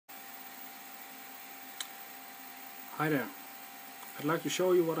Hi there, I'd like to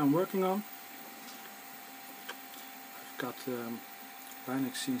show you what I'm working on. I've got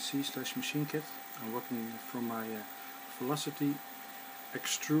LinuxCNC / Machinekit. I'm working from my Velocity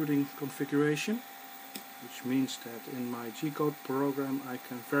Extruding configuration, which means that in my G-code program I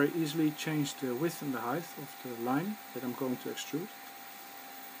can very easily change the width and the height of the line that I'm going to extrude.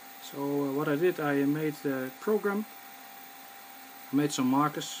 So what I did, I made the program, I made some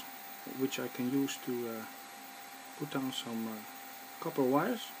markers which I can use to put down some copper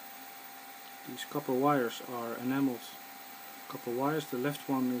wires. These copper wires are enameled copper wires. The left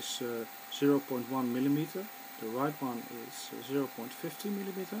one is 0.1 millimeter, the right one is 0.50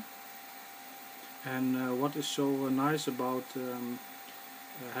 millimeter. And what is so nice about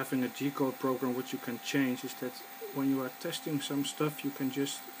having a G-code program which you can change is that when you are testing some stuff you can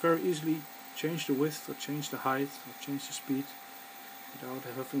just very easily change the width or change the height or change the speed without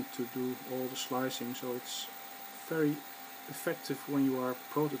having to do all the slicing. So it's very effective when you are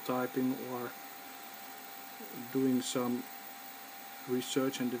prototyping or doing some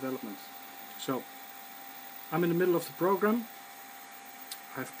research and development. So I'm in the middle of the program.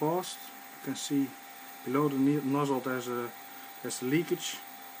 I've paused. You can see below the nozzle there's a leakage.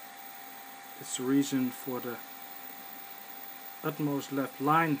 That's the reason for the utmost left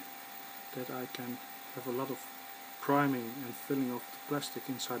line, that I can have a lot of priming and filling of the plastic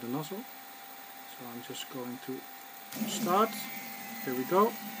inside the nozzle. So I'm just going to start. Here we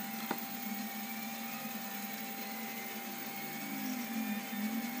go.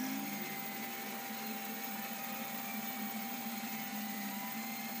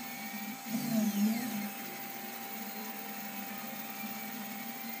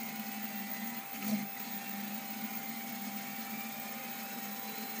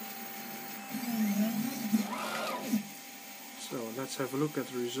 So let's have a look at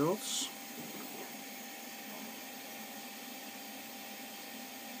the results.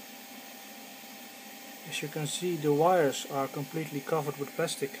 As you can see, the wires are completely covered with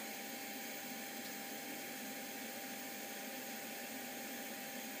plastic.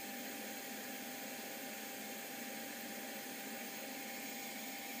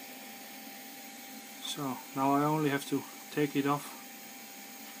 So now I only have to take it off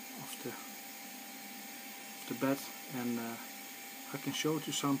the bed and I can show it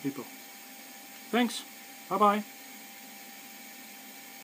to some people. Thanks, bye bye.